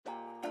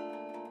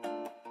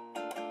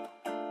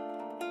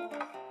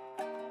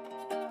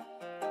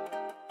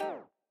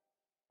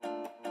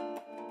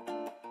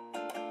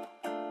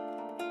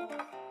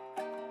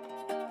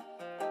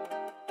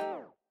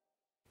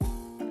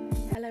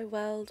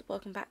world,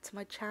 welcome back to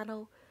my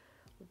channel.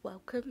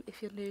 Welcome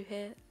if you're new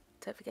here.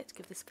 Don't forget to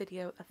give this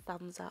video a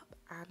thumbs up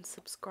and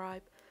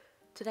subscribe.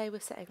 Today we're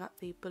setting up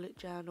the bullet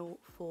journal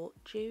for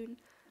June,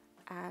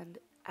 and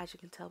as you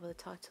can tell by the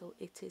title,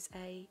 it is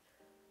a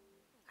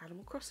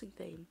Animal Crossing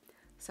theme.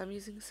 So I'm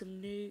using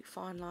some new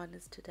fine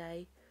liners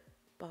today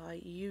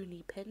by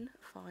Unipin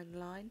Fine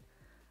Line,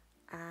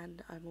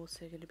 and I'm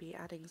also going to be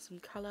adding some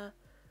colour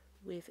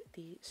with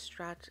the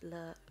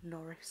Stradler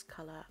Norris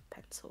colour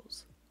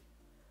pencils.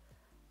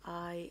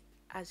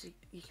 As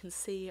you can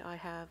see, I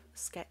have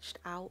sketched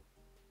out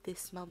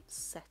this month's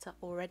setup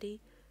already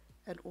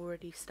and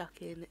already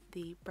stuck in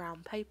the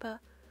brown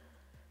paper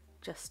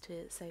just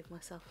to save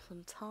myself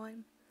some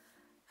time.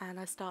 And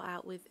I start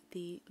out with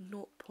the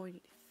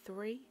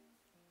 0.3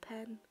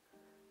 pen,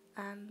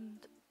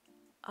 and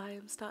I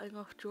am starting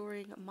off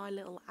drawing my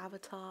little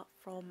avatar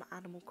from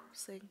Animal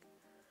Crossing.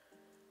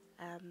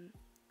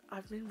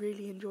 I've been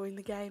really enjoying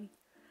the game,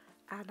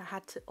 and I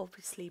had to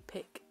obviously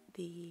pick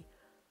the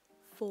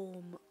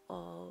form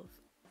of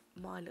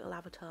my little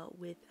avatar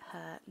with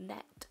her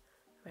net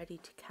ready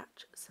to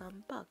catch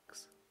some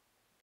bugs.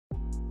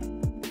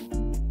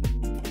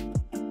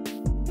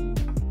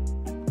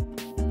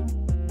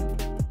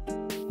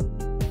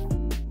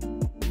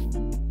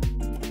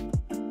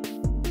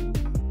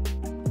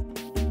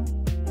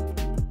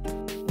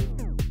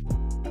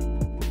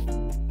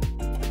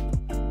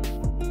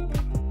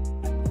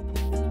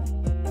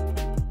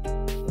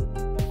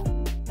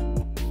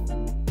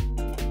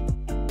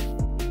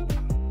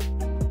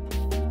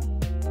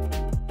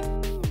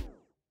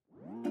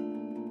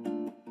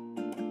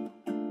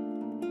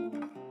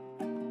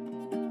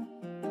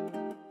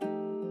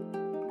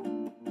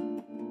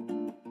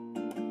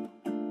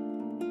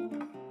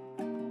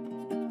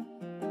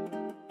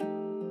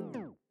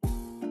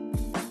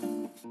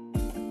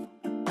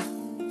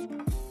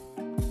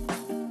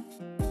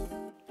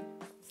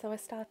 So I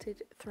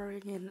started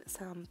throwing in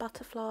some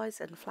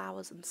butterflies and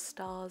flowers and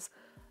stars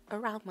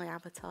around my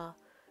avatar,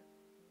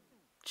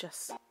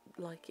 just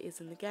like it is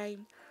in the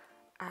game,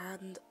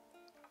 and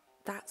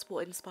that's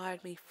what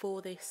inspired me for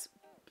this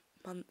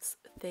month's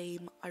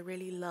theme. I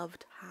really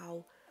loved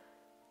how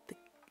the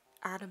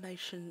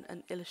animation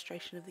and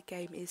illustration of the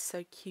game is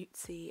so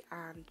cutesy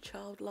and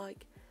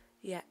childlike,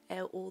 yet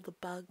all the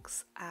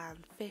bugs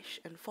and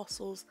fish and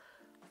fossils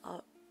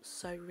are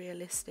so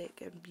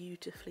realistic and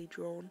beautifully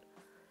drawn.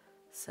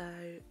 So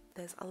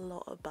there's a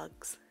lot of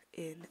bugs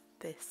in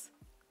this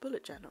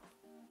bullet journal.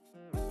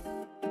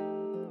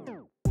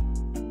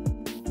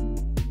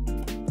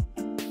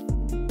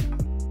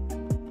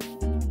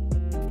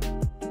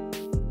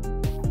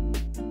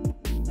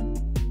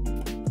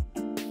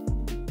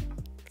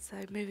 So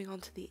moving on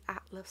to the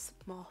Atlas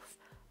moth,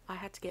 I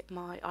had to get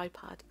my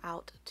iPad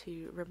out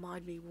to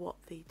remind me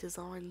what the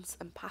designs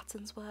and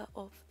patterns were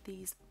of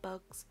these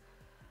bugs.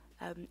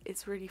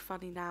 It's really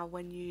funny now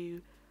when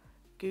you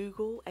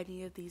Google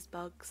any of these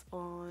bugs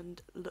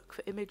and look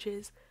for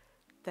images,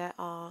 there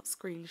are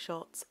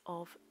screenshots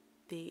of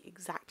the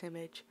exact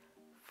image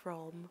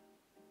from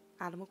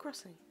Animal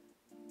Crossing.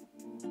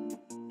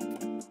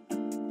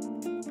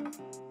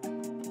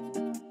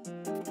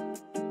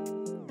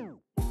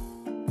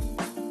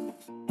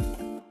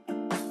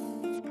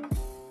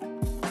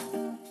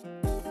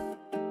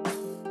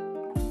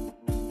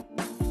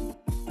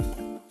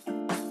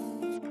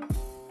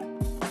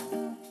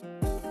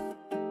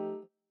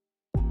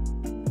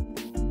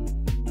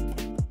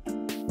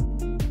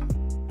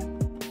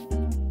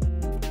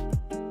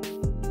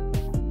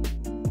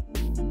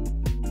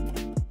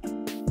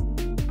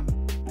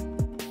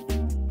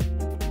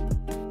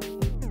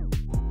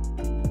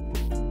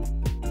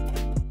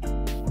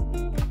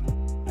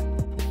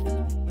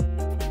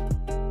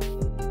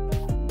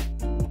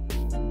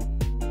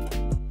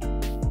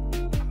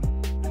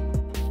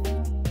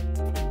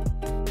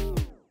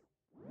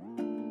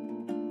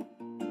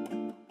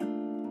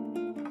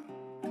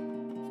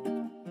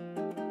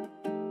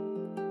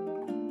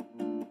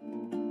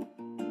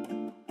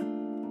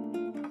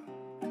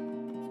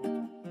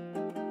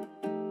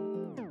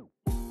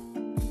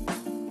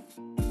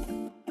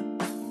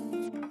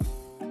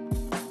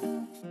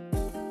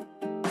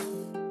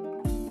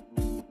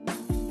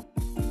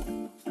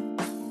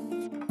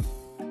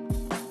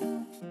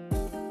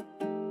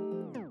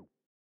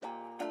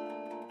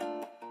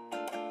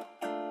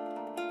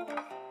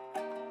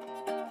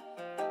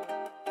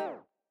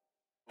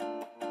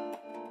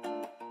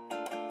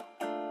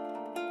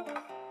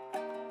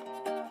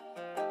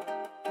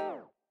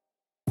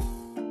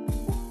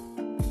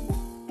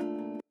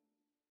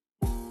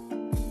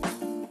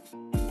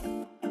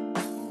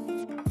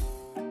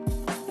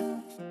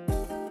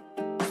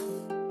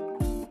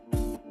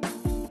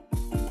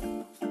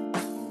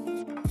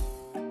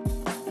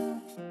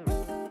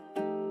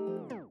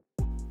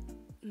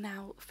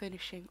 Now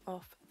finishing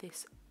off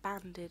this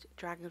banded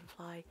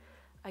dragonfly,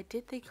 I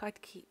did think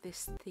I'd keep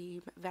this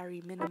theme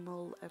very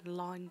minimal and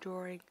line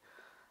drawing.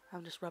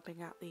 I'm just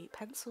rubbing out the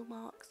pencil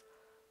marks,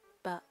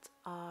 but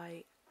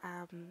I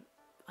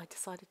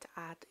decided to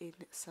add in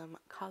some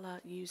colour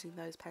using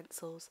those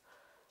pencils.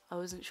 I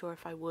wasn't sure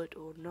if I would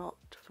or not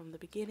from the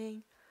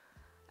beginning,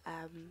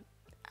 and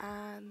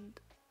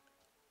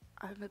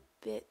I'm a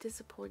bit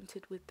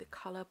disappointed with the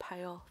colour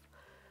payoff.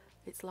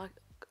 It's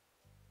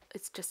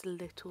just a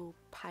little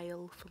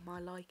pale for my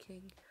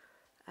liking.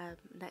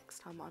 Next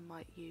time I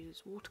might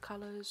use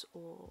watercolours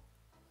or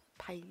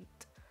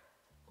paint,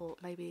 or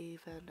maybe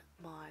even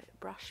my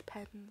brush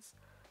pens,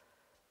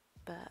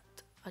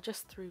 but I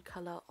just threw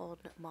colour on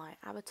my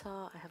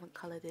avatar. I haven't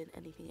coloured in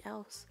anything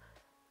else.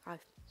 I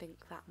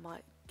think that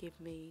might give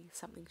me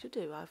something to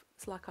do.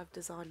 It's like I've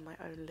designed my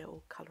own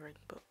little colouring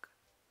book.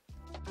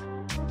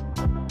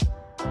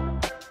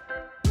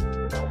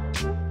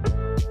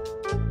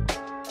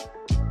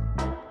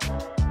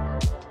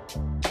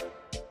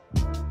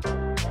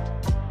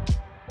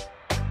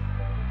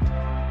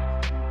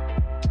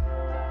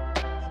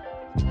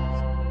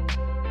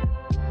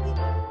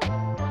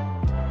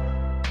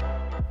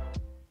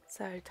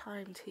 So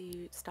time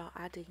to start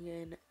adding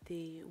in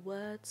the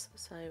words.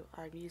 So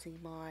I'm using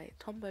my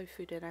Tombow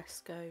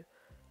Fudonesco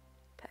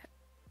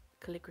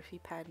calligraphy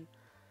pen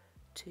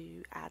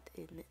to add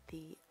in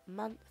the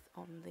month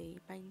on the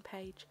main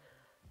page,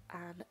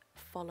 and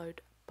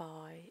followed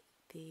by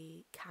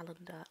the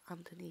calendar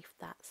underneath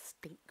that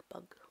stink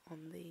bug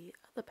on the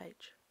other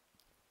page.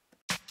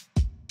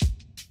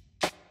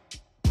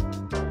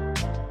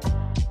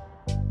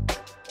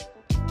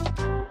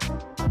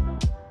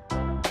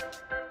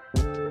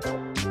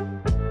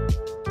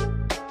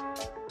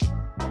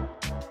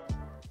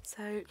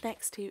 So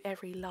next to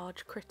every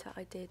large critter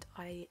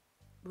I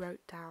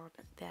wrote down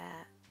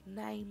their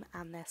name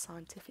and their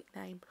scientific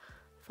name.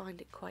 I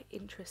find it quite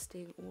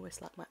interesting,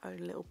 almost like my own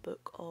little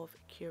book of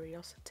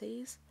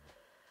curiosities.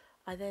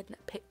 I then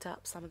picked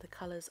up some of the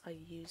colours I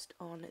used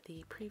on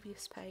the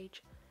previous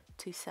page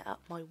to set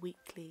up my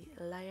weekly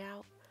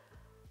layout.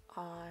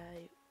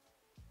 I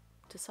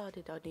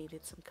decided I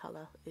needed some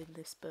colour in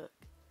this book.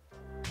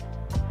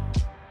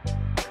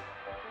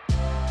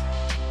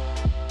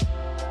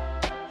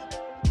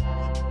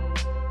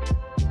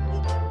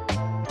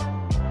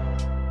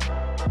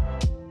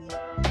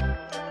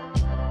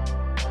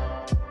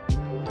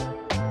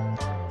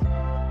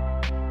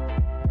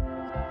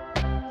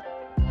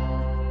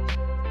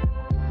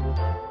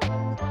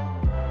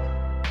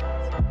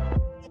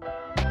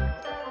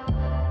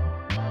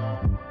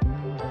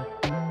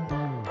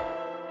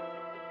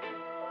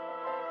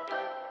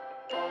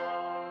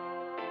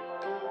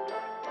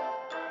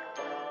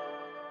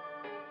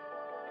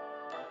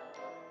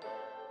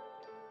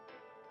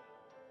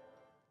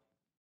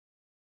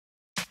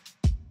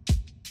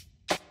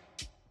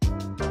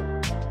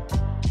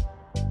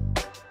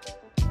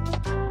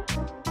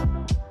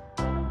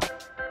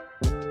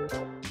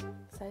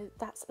 So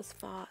that's as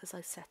far as I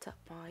set up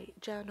my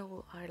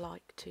journal. I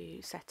like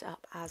to set it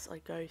up as I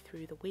go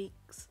through the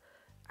weeks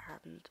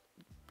and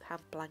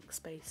have blank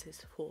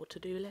spaces for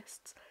to-do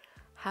lists.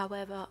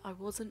 However, I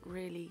wasn't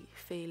really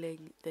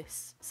feeling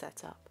this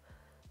setup,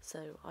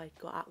 so I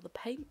got out the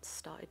paint,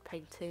 started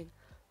painting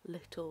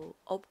little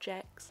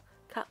objects,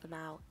 cut them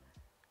out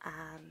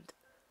and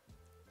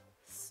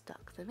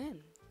stuck them in.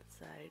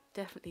 So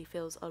definitely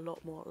feels a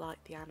lot more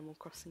like the Animal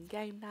Crossing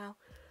game now.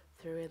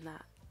 Threw in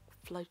that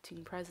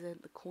floating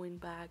present, the coin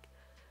bag,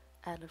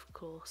 and of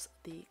course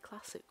the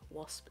classic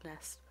wasp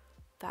nest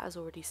that has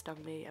already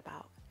stung me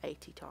about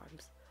 80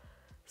 times.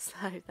 So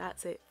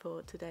that's it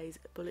for today's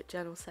bullet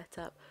journal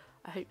setup.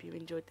 I hope you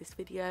enjoyed this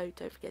video.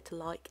 Don't forget to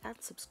like and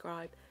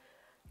subscribe.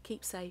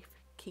 Keep safe,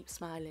 keep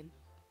smiling.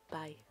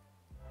 Bye.